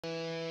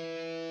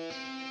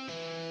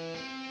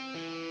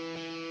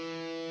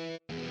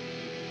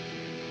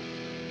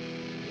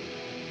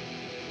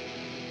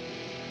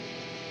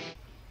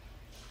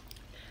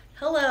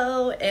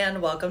Hello, and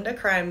welcome to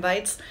Crime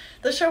Bytes,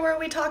 the show where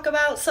we talk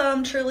about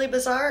some truly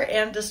bizarre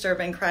and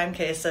disturbing crime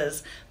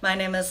cases. My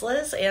name is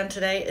Liz, and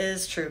today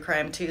is True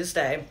Crime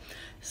Tuesday.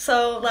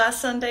 So last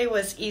Sunday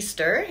was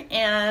Easter,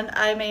 and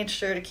I made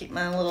sure to keep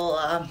my little,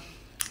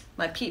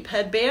 my peep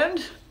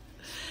headband.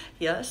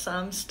 Yes,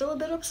 I'm still a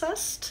bit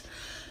obsessed.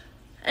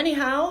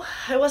 Anyhow,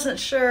 I wasn't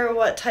sure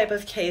what type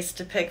of case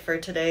to pick for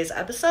today's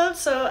episode,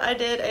 so I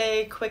did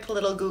a quick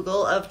little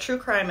Google of true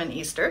crime and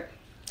Easter.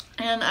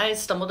 And I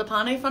stumbled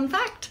upon a fun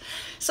fact.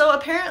 So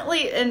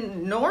apparently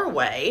in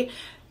Norway,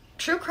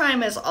 true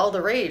crime is all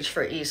the rage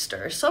for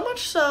Easter. So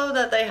much so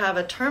that they have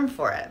a term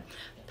for it.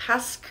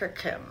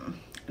 Påskekrim.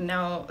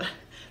 Now,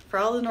 for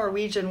all the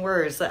Norwegian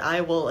words that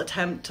I will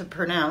attempt to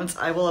pronounce,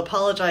 I will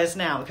apologize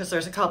now because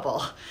there's a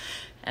couple.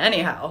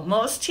 Anyhow,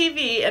 most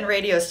TV and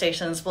radio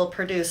stations will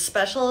produce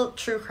special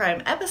true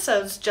crime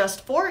episodes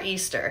just for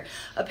Easter.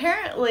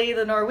 Apparently,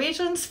 the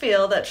Norwegians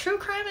feel that true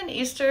crime and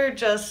Easter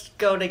just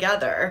go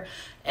together.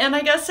 And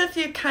I guess if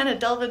you kind of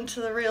delve into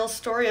the real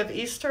story of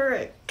Easter,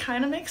 it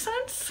kind of makes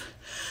sense.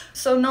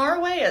 So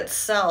Norway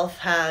itself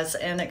has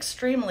an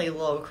extremely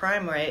low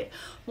crime rate,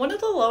 one of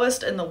the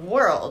lowest in the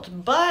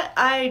world, but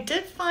I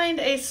did find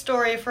a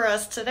story for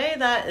us today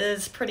that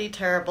is pretty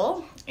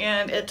terrible,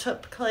 and it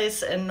took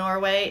place in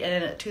Norway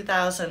in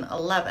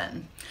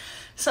 2011.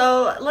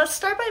 So let's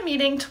start by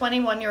meeting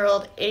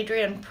 21-year-old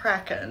Adrian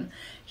Pracon.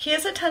 He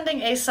is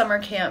attending a summer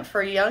camp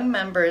for young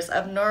members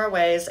of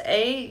Norway's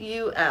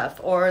AUF,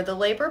 or the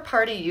Labour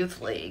Party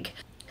Youth League.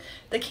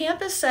 The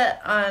camp is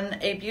set on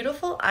a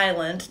beautiful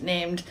island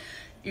named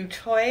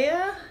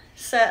Utøya,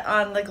 set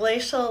on the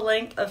glacial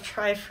length of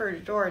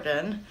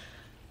Tryfjorden,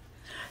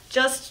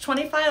 just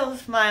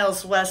 25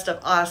 miles west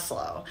of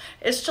Oslo.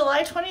 It's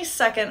July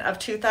 22nd of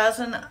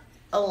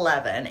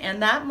 2011,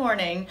 and that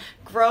morning,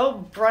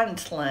 Gro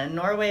Brundtland,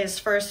 Norway's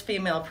first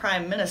female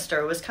prime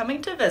minister, was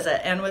coming to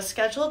visit and was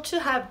scheduled to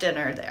have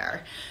dinner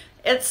there.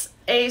 It's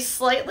a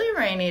slightly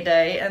rainy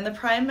day, and the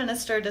prime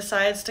minister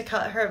decides to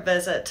cut her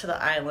visit to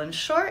the island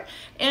short,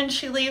 and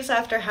she leaves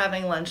after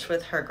having lunch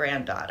with her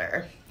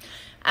granddaughter.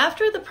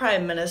 After the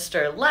prime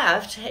minister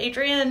left,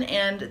 Adrian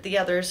and the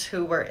others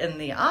who were in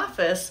the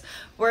office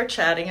were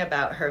chatting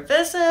about her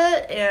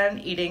visit and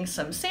eating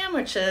some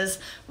sandwiches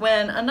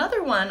when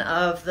another one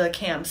of the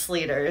camp's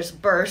leaders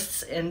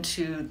bursts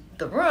into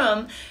the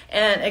room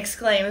and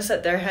exclaims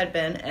that there had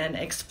been an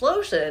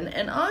explosion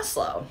in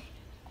Oslo.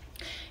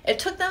 It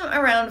took them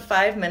around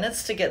 5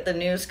 minutes to get the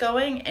news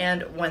going,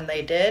 and when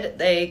they did,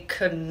 they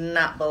could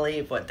not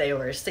believe what they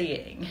were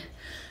seeing.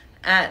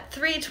 At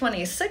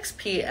 3:26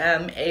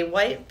 p.m., a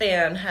white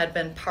van had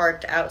been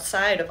parked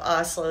outside of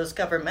Oslo's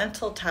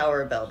governmental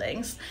tower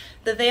buildings.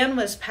 The van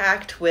was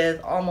packed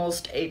with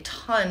almost a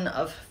ton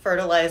of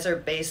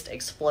fertilizer-based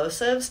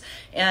explosives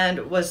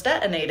and was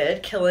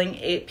detonated, killing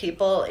 8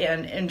 people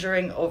and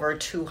injuring over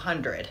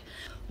 200.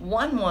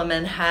 One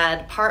woman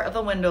had part of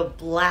a window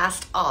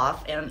blast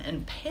off and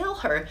impale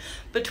her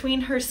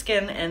between her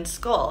skin and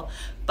skull,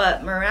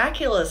 but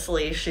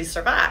miraculously she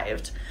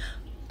survived.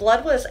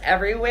 Blood was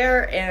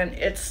everywhere, and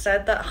it's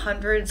said that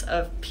hundreds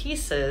of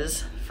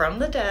pieces from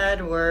the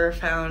dead were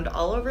found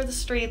all over the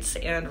streets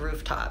and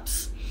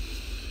rooftops.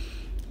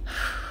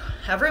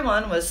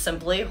 Everyone was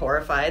simply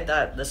horrified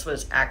that this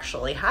was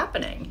actually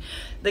happening.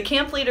 The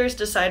camp leaders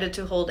decided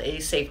to hold a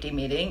safety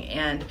meeting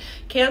and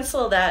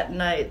cancel that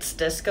night's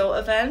disco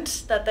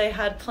event that they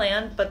had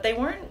planned, but they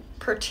weren't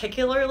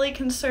particularly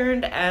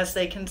concerned as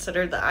they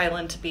considered the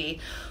island to be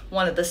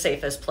one of the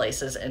safest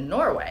places in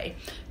Norway.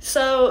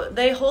 So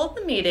they hold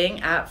the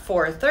meeting at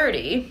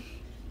 4:30.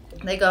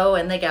 They go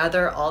and they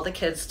gather all the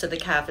kids to the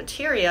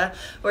cafeteria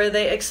where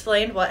they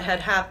explained what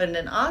had happened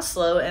in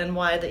Oslo and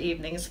why the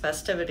evening's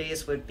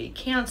festivities would be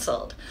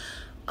canceled.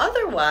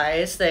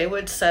 Otherwise, they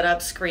would set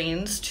up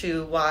screens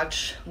to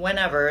watch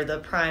whenever the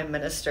prime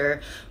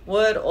minister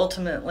would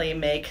ultimately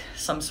make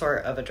some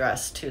sort of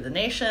address to the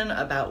nation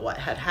about what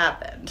had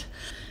happened.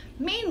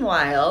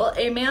 Meanwhile,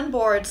 a man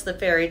boards the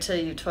ferry to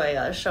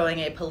Utøya showing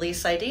a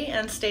police ID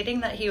and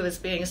stating that he was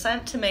being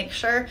sent to make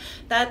sure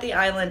that the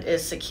island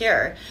is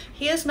secure.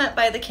 He is met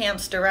by the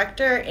camp's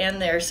director and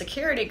their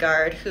security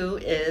guard, who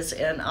is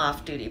an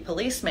off-duty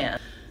policeman.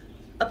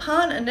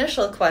 Upon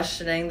initial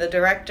questioning, the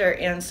director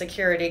and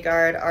security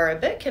guard are a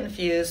bit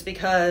confused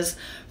because,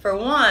 for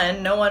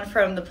one, no one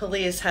from the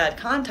police had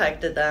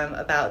contacted them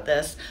about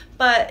this,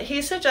 but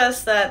he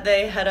suggests that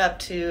they head up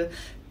to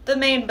the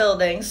main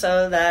building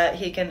so that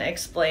he can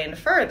explain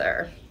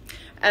further.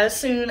 As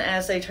soon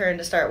as they turn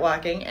to start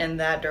walking in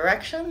that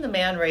direction, the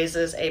man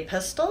raises a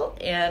pistol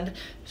and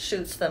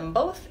shoots them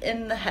both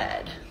in the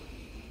head.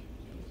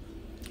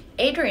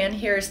 Adrian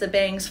hears the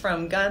bangs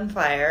from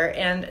gunfire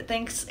and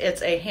thinks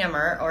it's a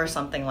hammer or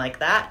something like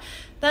that.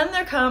 Then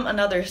there come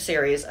another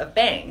series of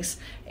bangs.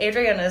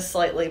 Adrian is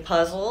slightly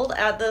puzzled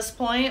at this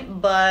point,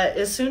 but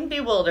is soon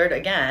bewildered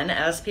again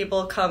as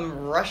people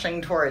come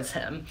rushing towards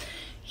him.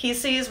 He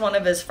sees one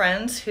of his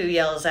friends who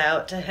yells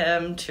out to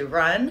him to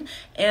run,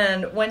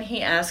 and when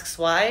he asks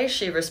why,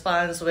 she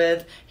responds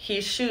with,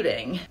 "He's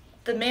shooting."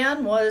 The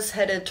man was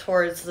headed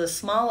towards the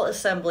small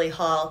assembly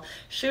hall,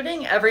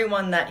 shooting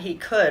everyone that he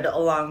could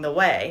along the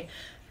way.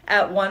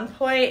 At one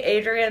point,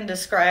 Adrian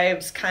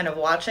describes kind of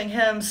watching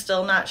him,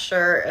 still not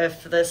sure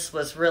if this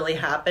was really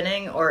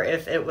happening or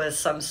if it was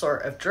some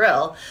sort of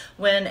drill,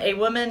 when a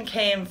woman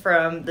came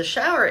from the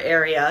shower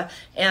area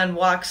and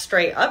walked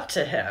straight up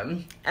to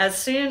him. As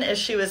soon as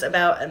she was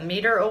about a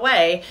meter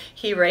away,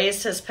 he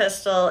raised his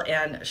pistol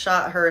and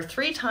shot her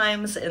 3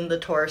 times in the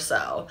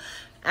torso.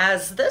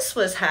 As this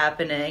was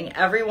happening,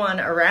 everyone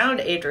around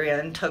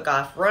Adrian took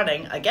off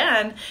running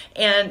again,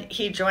 and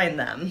he joined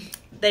them.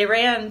 They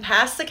ran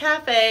past the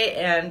cafe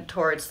and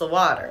towards the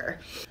water.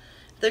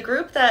 The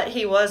group that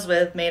he was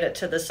with made it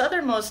to the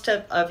southernmost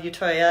tip of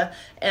Utøya,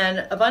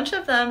 and a bunch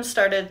of them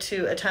started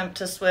to attempt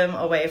to swim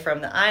away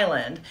from the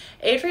island.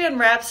 Adrian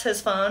wraps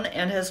his phone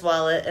and his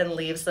wallet and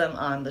leaves them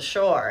on the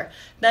shore.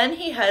 Then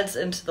he heads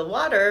into the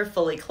water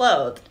fully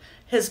clothed.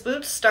 His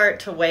boots start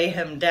to weigh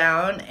him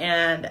down,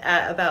 and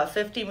at about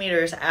 50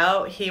 meters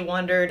out, he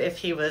wondered if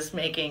he was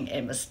making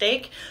a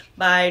mistake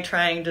by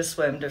trying to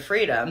swim to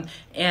freedom,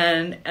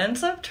 and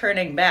ends up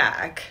turning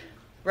back.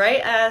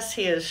 Right as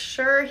he is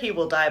sure he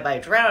will die by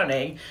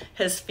drowning,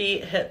 his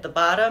feet hit the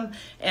bottom,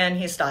 and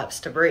he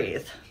stops to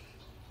breathe.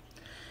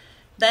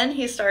 Then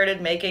he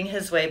started making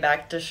his way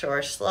back to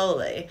shore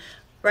slowly.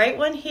 Right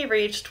when he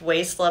reached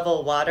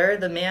waist-level water,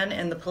 the man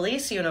in the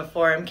police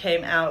uniform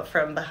came out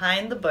from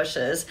behind the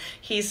bushes.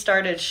 He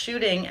started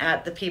shooting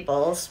at the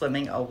people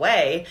swimming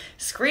away,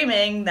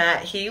 screaming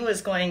that he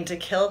was going to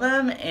kill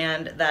them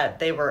and that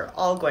they were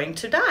all going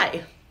to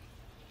die.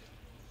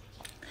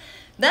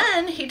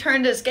 Then he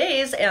turned his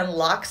gaze and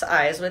locks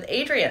eyes with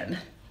Adrian.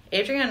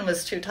 Adrian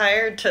was too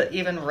tired to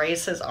even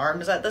raise his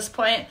arms at this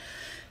point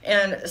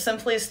and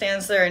simply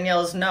stands there and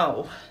yells,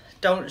 "No,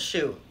 don't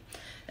shoot,"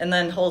 and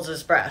then holds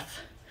his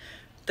breath.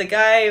 The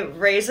guy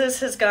raises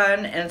his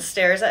gun and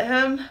stares at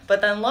him, but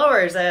then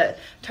lowers it,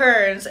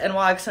 turns, and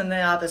walks in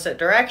the opposite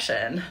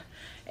direction.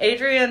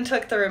 Adrian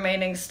took the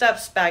remaining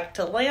steps back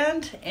to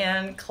land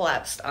and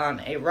collapsed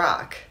on a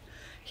rock.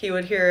 He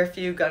would hear a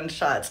few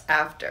gunshots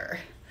after.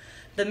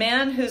 The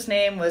man, whose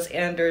name was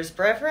Anders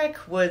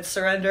Breivik, would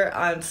surrender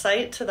on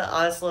site to the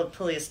Oslo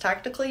police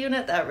tactical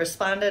unit that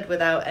responded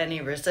without any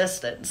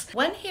resistance.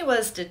 When he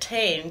was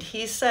detained,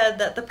 he said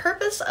that the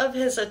purpose of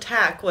his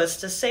attack was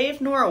to save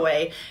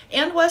Norway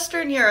and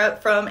Western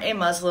Europe from a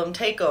Muslim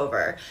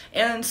takeover,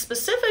 and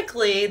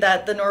specifically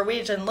that the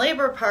Norwegian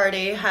Labour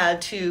Party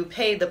had to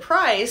pay the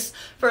price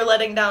for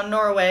letting down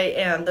Norway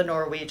and the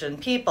Norwegian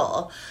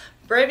people.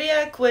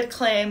 Breivik would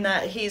claim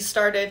that he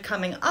started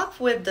coming up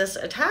with this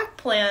attack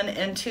plan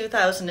in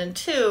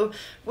 2002,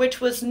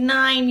 which was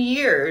 9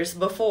 years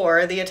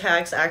before the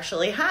attacks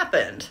actually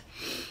happened.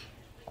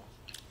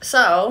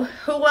 So,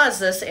 who was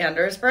this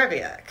Anders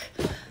Breivik?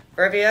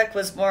 Breivik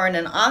was born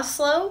in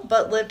Oslo,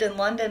 but lived in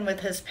London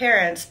with his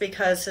parents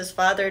because his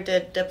father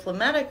did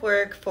diplomatic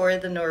work for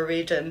the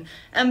Norwegian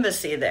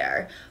embassy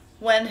there.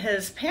 When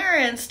his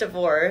parents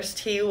divorced,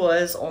 he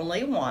was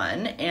only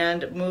 1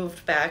 and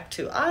moved back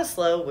to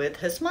Oslo with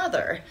his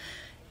mother.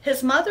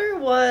 His mother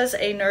was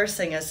a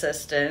nursing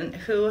assistant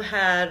who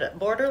had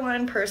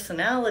borderline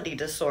personality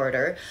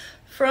disorder.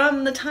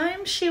 From the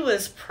time she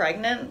was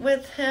pregnant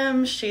with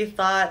him, she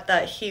thought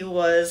that he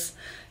was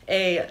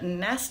a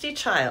nasty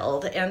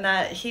child and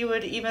that he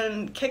would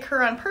even kick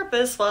her on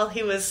purpose while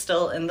he was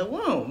still in the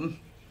womb.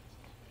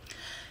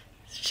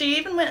 She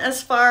even went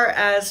as far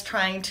as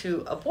trying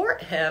to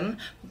abort him,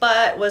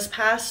 but was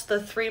past the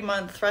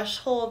 3-month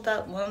threshold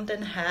that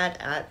London had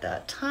at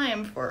that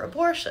time for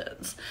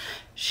abortions.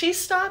 She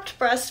stopped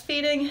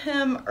breastfeeding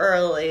him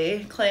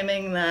early,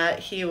 claiming that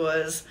he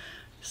was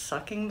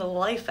sucking the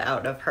life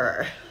out of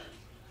her.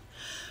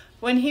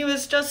 When he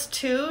was just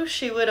 2,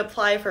 she would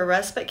apply for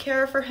respite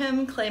care for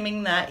him,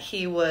 claiming that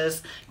he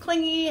was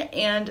clingy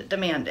and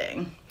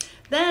demanding.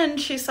 Then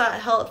she sought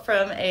help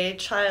from a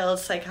child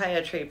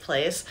psychiatry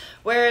place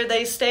where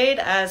they stayed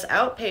as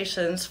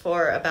outpatients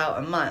for about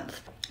a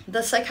month.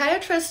 The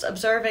psychiatrist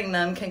observing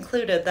them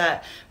concluded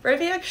that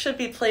Breivik should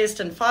be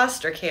placed in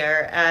foster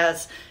care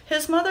as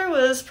his mother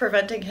was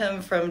preventing him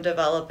from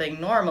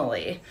developing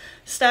normally.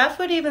 Staff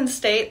would even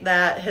state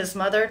that his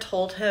mother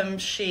told him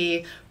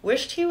she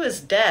wished he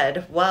was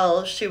dead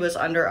while she was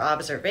under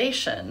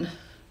observation.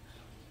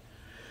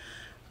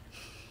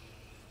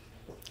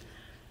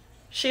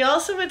 She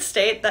also would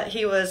state that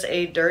he was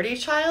a dirty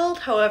child.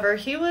 However,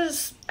 he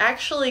was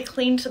actually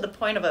clean to the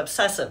point of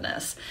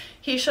obsessiveness.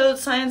 He showed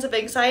signs of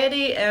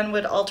anxiety and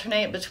would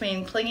alternate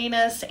between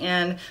clinginess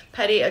and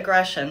petty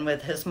aggression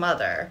with his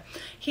mother.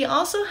 He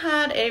also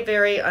had a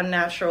very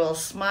unnatural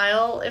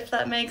smile, if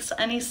that makes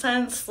any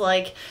sense.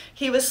 Like,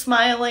 he was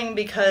smiling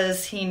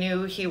because he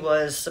knew he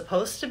was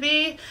supposed to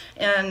be,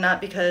 and not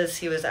because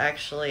he was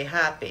actually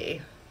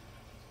happy.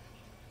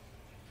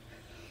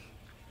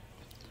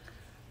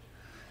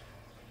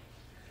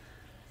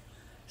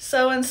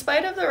 So in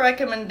spite of the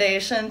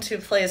recommendation to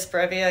place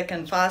Breivik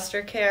in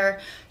foster care,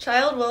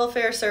 Child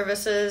Welfare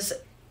Services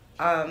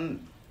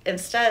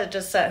instead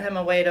just sent him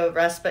away to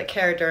respite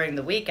care during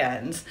the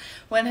weekends.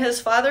 When his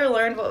father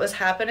learned what was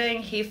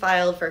happening, he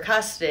filed for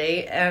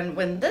custody, and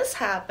when this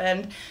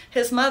happened,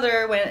 his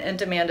mother went and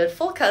demanded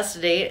full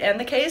custody, and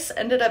the case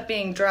ended up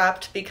being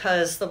dropped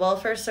because the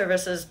welfare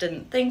services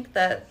didn't think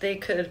that they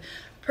could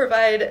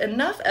provide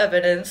enough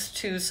evidence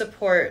to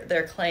support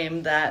their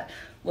claim that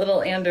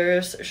little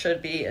Anders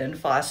should be in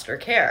foster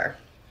care.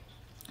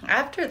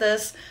 After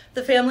this,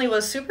 the family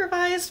was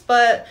supervised,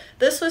 but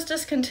this was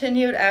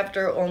discontinued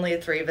after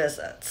only 3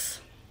 visits.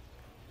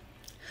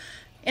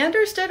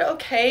 Anders did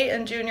okay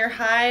in junior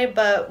high,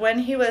 but when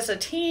he was a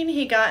teen,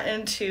 he got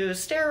into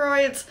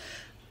steroids,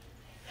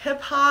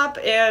 hip-hop,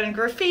 and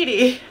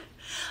graffiti.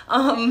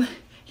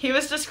 He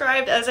was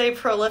described as a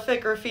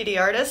prolific graffiti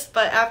artist,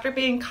 but after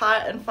being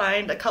caught and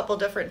fined a couple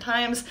different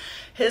times,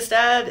 his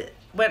dad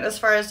went as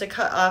far as to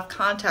cut off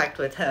contact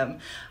with him.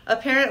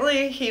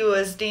 Apparently, he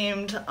was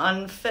deemed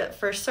unfit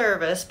for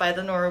service by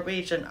the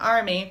Norwegian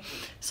army,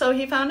 so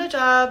he found a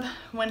job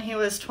when he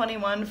was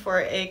 21 for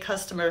a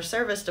customer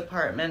service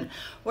department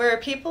where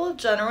people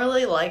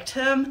generally liked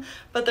him,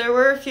 but there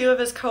were a few of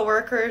his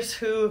coworkers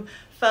who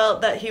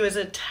felt that he was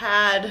a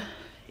tad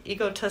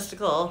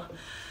egotistical.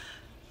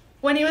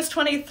 When he was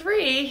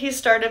 23, he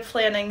started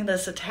planning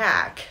this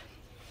attack.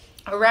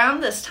 Around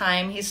this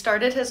time, he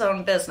started his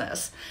own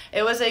business.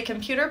 It was a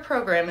computer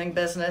programming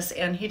business,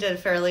 and he did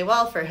fairly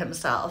well for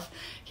himself.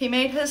 He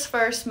made his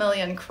first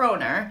million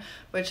kroner,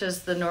 which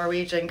is the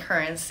Norwegian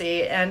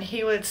currency, and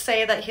he would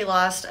say that he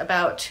lost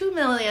about 2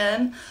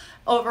 million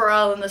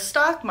overall in the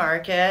stock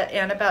market,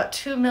 and about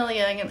 2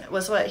 million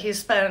was what he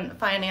spent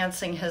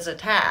financing his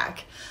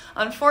attack.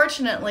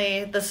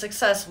 Unfortunately, the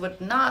success would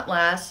not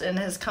last, and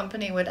his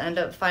company would end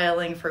up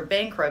filing for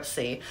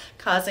bankruptcy,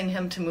 causing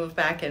him to move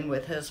back in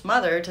with his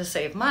mother to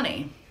save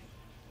money.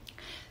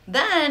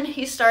 Then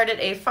he started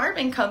a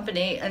farming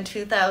company in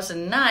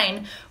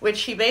 2009,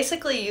 which he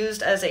basically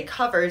used as a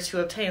cover to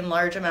obtain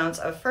large amounts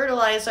of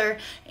fertilizer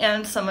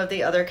and some of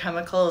the other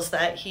chemicals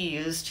that he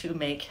used to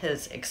make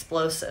his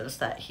explosives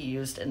that he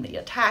used in the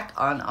attack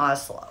on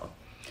Oslo.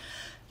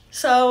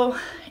 So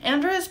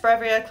Anders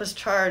Breivik was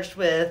charged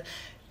with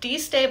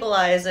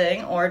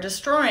destabilizing or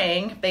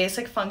destroying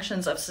basic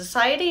functions of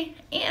society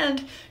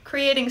and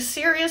creating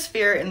serious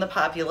fear in the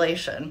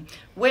population,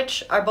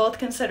 which are both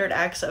considered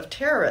acts of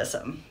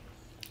terrorism.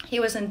 He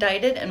was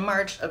indicted in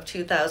March of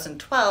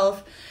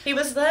 2012. He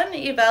was then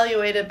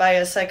evaluated by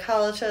a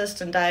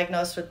psychologist and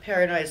diagnosed with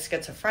paranoid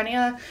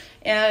schizophrenia,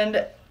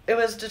 and it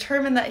was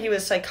determined that he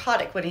was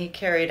psychotic when he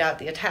carried out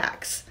the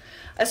attacks.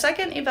 A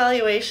second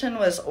evaluation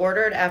was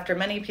ordered after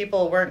many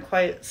people weren't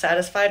quite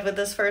satisfied with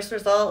this first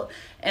result,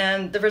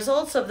 and the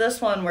results of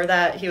this one were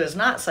that he was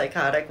not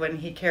psychotic when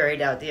he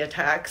carried out the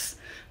attacks,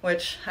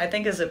 which I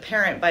think is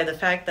apparent by the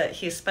fact that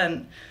he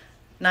spent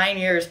 9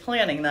 years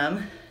planning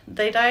them.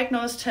 They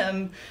diagnosed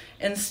him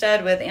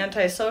instead with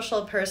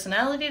antisocial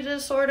personality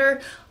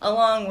disorder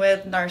along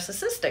with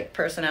narcissistic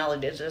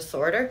personality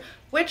disorder,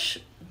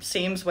 which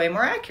seems way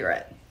more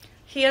accurate.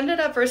 He ended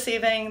up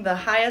receiving the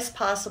highest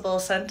possible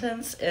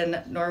sentence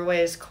in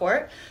Norway's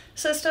court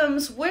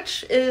systems,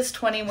 which is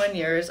 21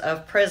 years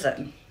of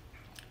prison.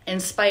 In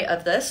spite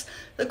of this,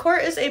 the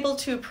court is able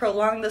to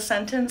prolong the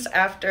sentence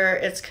after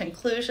its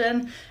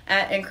conclusion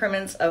at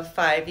increments of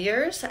 5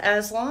 years,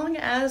 as long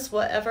as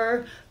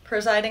whatever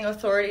presiding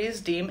authorities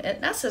deem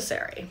it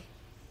necessary.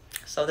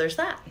 So there's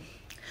that.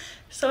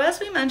 So as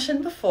we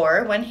mentioned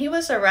before, when he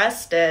was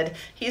arrested,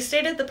 he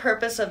stated the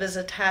purpose of his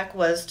attack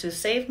was to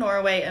save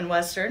Norway and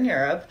Western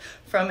Europe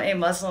from a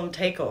Muslim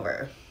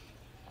takeover.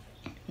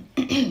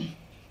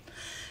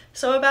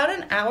 So about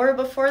an hour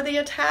before the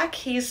attack,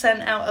 he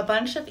sent out a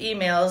bunch of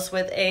emails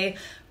with a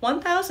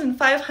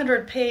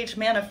 1,500-page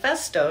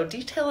manifesto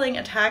detailing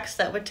attacks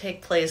that would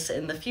take place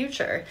in the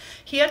future.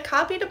 He had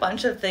copied a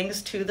bunch of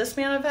things to this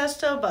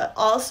manifesto, but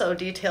also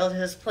detailed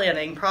his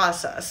planning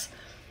process.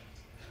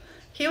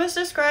 He was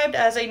described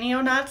as a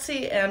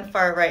neo-Nazi and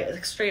far-right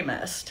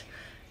extremist.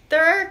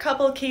 There are a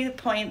couple key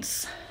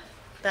points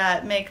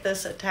that make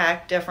this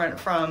attack different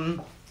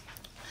from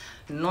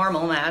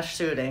normal mass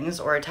shootings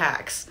or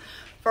attacks.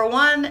 For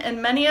one,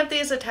 in many of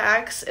these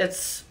attacks,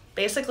 it's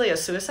basically a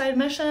suicide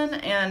mission,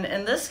 and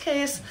in this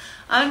case,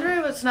 Andre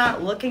was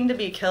not looking to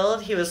be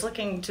killed, he was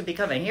looking to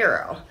become a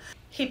hero.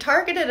 He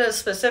targeted a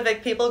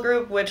specific people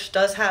group, which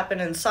does happen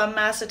in some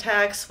mass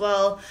attacks,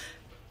 while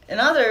in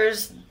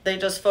others, they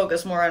just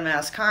focus more on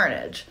mass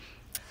carnage.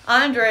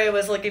 Andre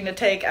was looking to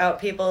take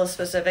out people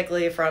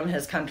specifically from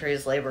his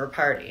country's Labour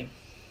Party.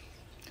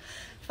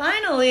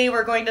 Finally,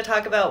 we're going to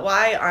talk about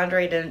why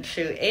Andre didn't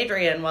shoot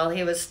Adrian while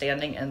he was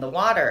standing in the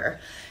water.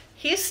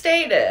 He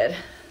stated,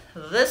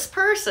 "This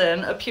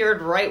person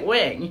appeared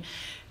right-wing.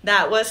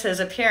 That was his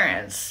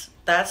appearance.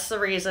 That's the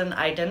reason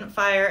I didn't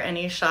fire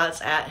any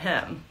shots at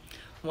him.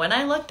 When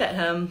I looked at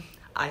him,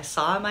 I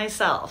saw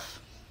myself."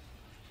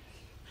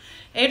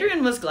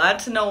 Adrian was glad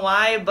to know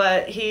why,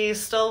 but he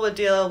still would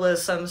deal with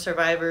some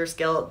survivor's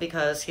guilt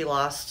because he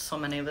lost so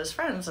many of his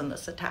friends in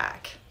this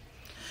attack.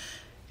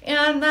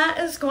 And that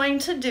is going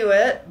to do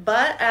it,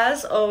 but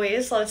as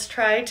always, let's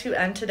try to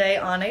end today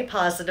on a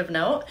positive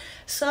note.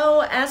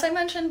 So, as I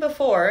mentioned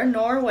before,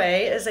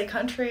 Norway is a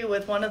country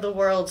with one of the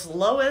world's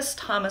lowest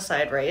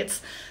homicide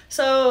rates,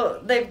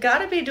 so they've got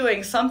to be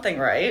doing something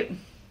right?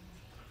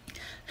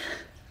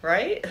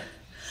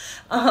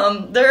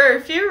 There are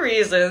a few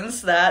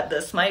reasons that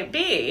this might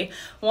be.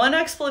 One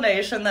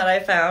explanation that I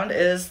found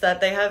is that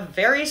they have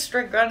very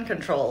strict gun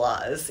control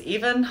laws.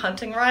 Even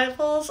hunting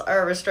rifles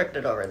are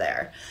restricted over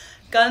there.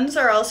 Guns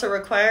are also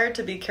required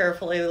to be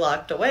carefully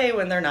locked away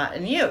when they're not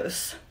in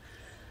use.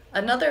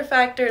 Another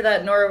factor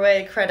that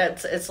Norway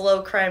credits its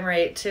low crime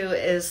rate to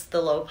is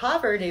the low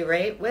poverty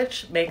rate,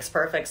 which makes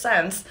perfect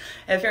sense.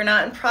 If you're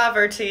not in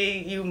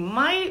poverty, you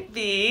might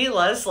be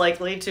less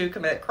likely to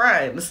commit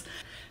crimes.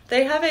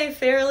 They have a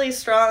fairly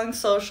strong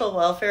social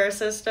welfare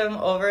system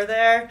over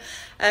there,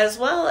 as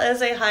well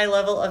as a high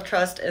level of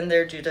trust in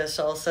their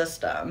judicial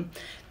system.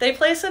 They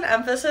place an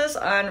emphasis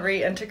on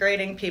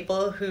reintegrating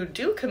people who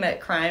do commit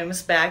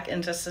crimes back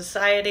into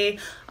society,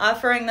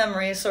 offering them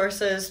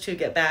resources to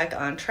get back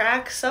on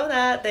track so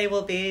that they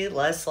will be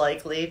less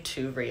likely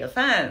to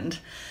reoffend.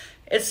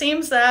 It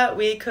seems that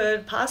we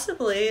could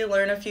possibly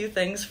learn a few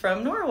things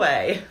from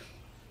Norway.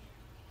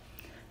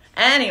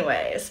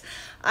 Anyways,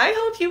 I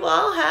hope you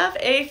all have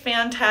a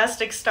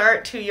fantastic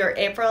start to your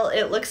April.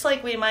 It looks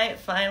like we might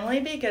finally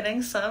be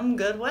getting some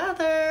good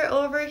weather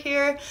over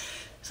here.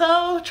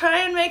 So try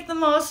and make the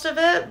most of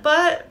it,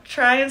 but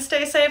try and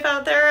stay safe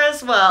out there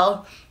as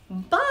well.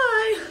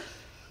 Bye!